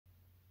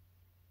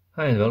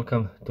Hi and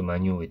welcome to my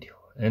new video,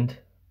 and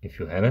if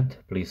you haven't,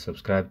 please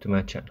subscribe to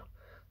my channel.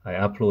 I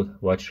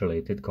upload watch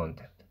related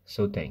content,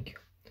 so thank you.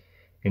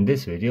 In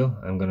this video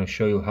I'm gonna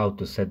show you how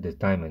to set the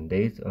time and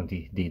date on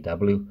the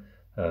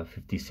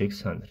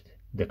DW-5600,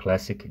 the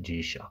classic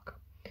G-Shock.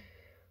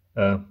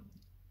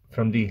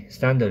 From the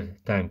standard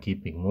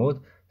timekeeping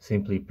mode,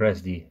 simply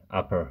press the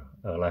upper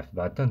left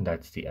button,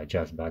 that's the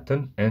adjust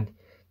button, and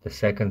the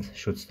seconds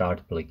should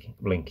start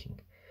blinking.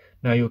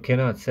 Now you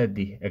cannot set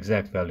the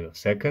exact value of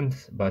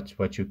seconds, but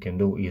what you can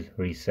do is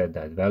reset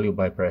that value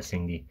by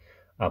pressing the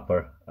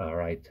upper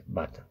right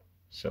button.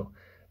 So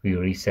we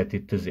reset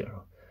it to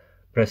 0.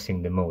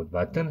 Pressing the mode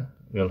button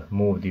will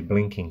move the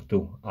blinking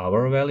to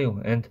hour value,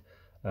 and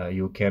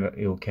you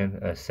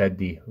can set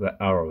the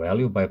hour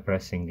value by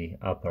pressing the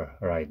upper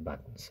right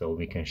button. So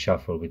we can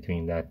shuffle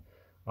between that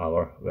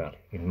hour value.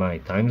 In my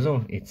time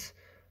zone it's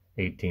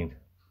 18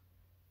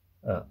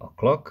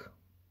 o'clock.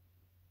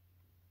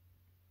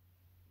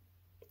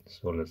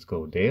 So let's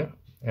go there,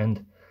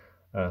 and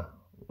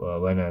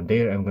when I'm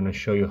there I'm going to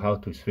show you how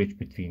to switch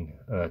between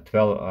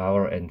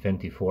 12-hour and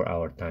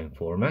 24-hour time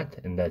format,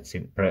 and that's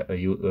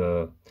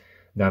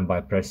done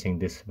by pressing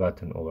this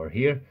button over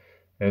here,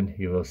 and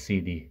you will see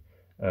the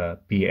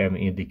PM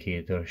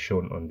indicator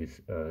shown on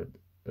this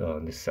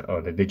on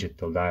the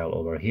digital dial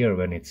over here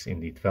when it's in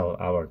the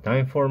 12-hour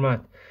time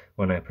format.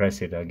 When I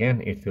press it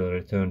again, it will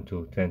return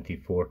to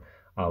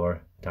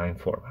 24-hour time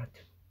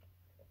format.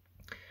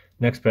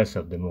 Next press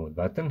of the mode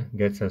button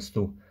gets us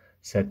to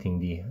setting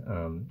the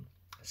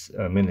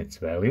minutes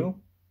value,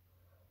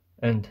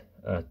 and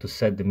to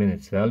set the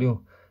minutes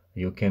value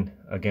you can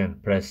again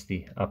press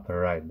the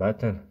upper right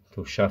button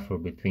to shuffle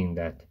between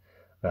that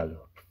value.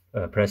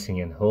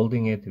 Pressing and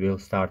holding it will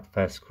start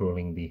fast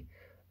scrolling the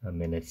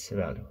minutes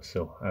value.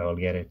 So I will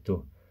get it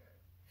to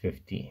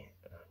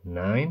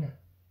 59.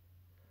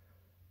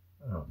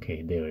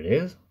 Okay, there it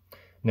is.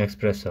 Next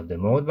press of the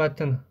mode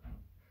button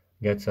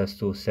gets us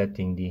to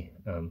setting the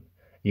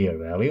year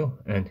value,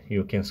 and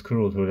you can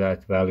scroll through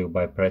that value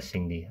by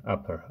pressing the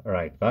upper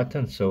right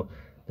button. So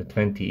the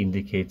 20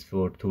 indicates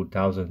for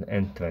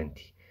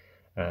 2020.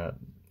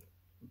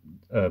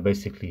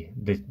 Basically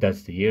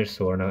that's the year,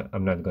 so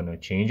I'm not gonna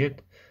change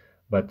it,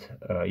 but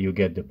you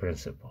get the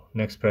principle.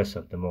 Next press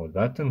of the mode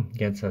button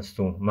gets us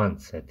to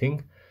month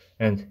setting,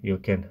 and you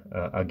can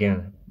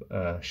again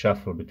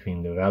shuffle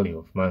between the value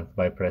of month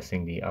by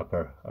pressing the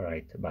upper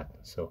right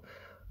button. So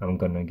I'm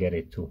gonna get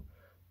it to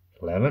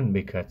 11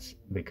 because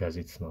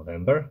it's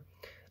November.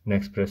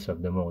 Next press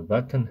of the mode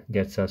button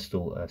gets us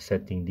to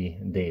setting the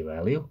day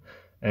value,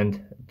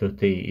 and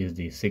today is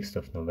the 6th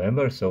of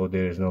November, so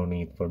there is no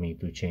need for me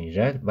to change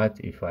that. But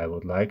if I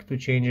would like to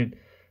change it,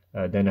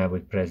 then I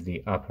would press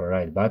the upper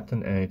right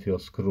button, and it will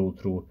scroll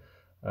through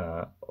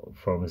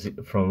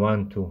from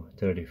 1 to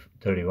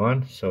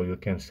 31, so you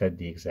can set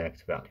the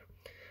exact value.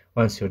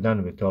 Once you're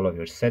done with all of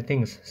your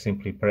settings,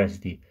 simply press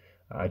the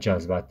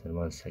adjust button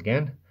once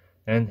again,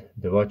 and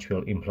the watch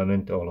will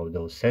implement all of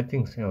those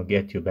settings and will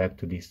get you back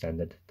to the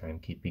standard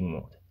timekeeping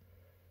mode.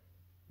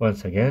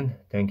 Once again,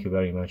 thank you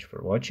very much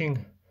for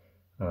watching,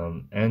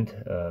 and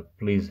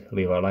please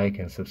leave a like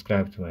and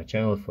subscribe to my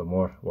channel for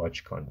more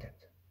watch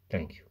content.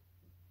 Thank you.